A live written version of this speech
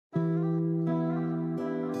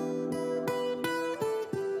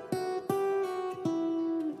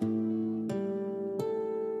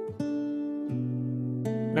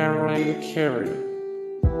Mariah Carey.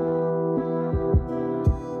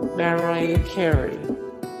 Mariah Carey.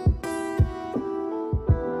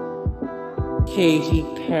 Katy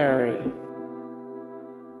Perry.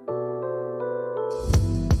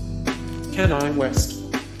 Kanye West.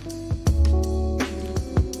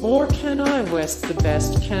 More Kanye West, the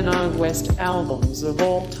best Kanye West albums of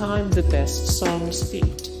all time, the best songs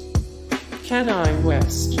feat. Kanye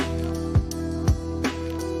West.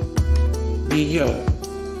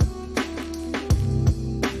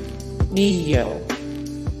 Neo.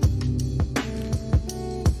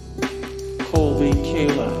 Colbie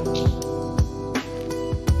Caillat.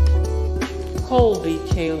 Colbie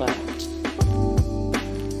Caillat.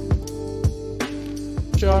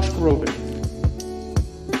 Groban.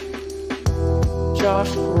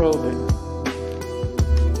 Groban.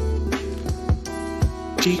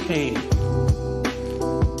 T-Pain.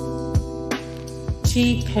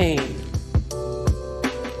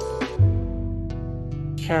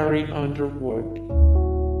 Carrie Underwood.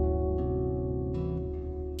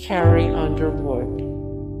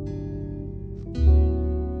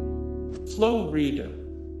 Flo Rida.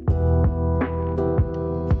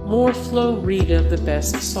 More Flo Rida, the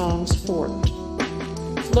best songs for it.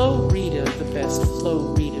 Flo Rida, the best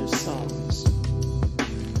Flo Rida songs.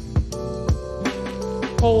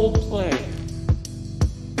 Coldplay.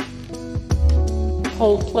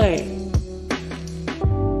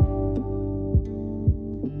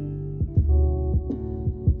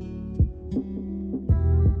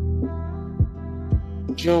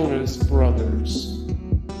 Jonas Brothers.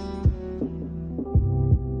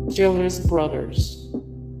 Jordin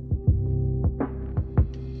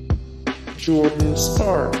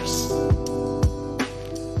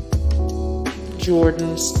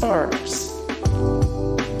Sparks.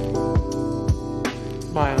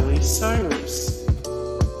 Miley Cyrus.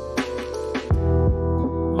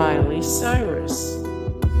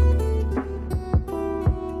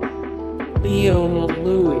 Leona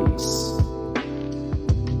Lewis.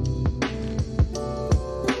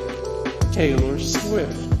 Taylor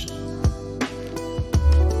Swift.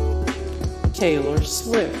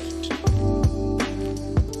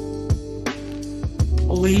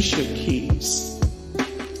 Alicia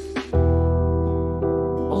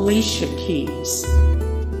Keys.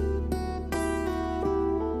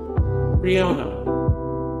 Rihanna.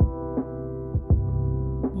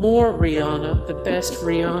 More Rihanna, the best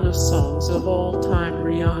Rihanna songs of all time.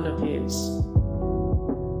 Rihanna is.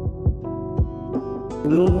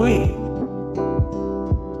 Lil Wayne.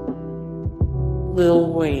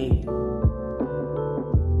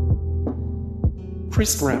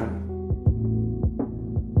 Chris Brown.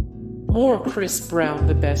 More Chris Brown,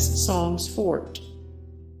 the best songs for it.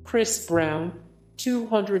 Chris Brown,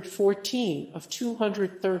 214 of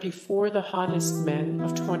 234, the hottest men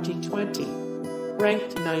of 2020.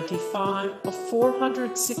 Ranked 95 of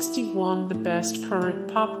 461, the best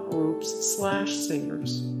current pop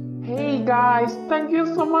groups/singers. Hey guys, thank you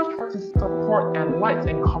so much for the support and likes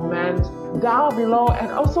and comments down below,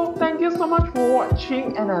 and also thank you so much for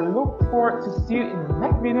watching, and I look forward to see you in the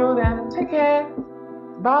next video. Then take care,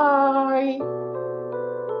 bye.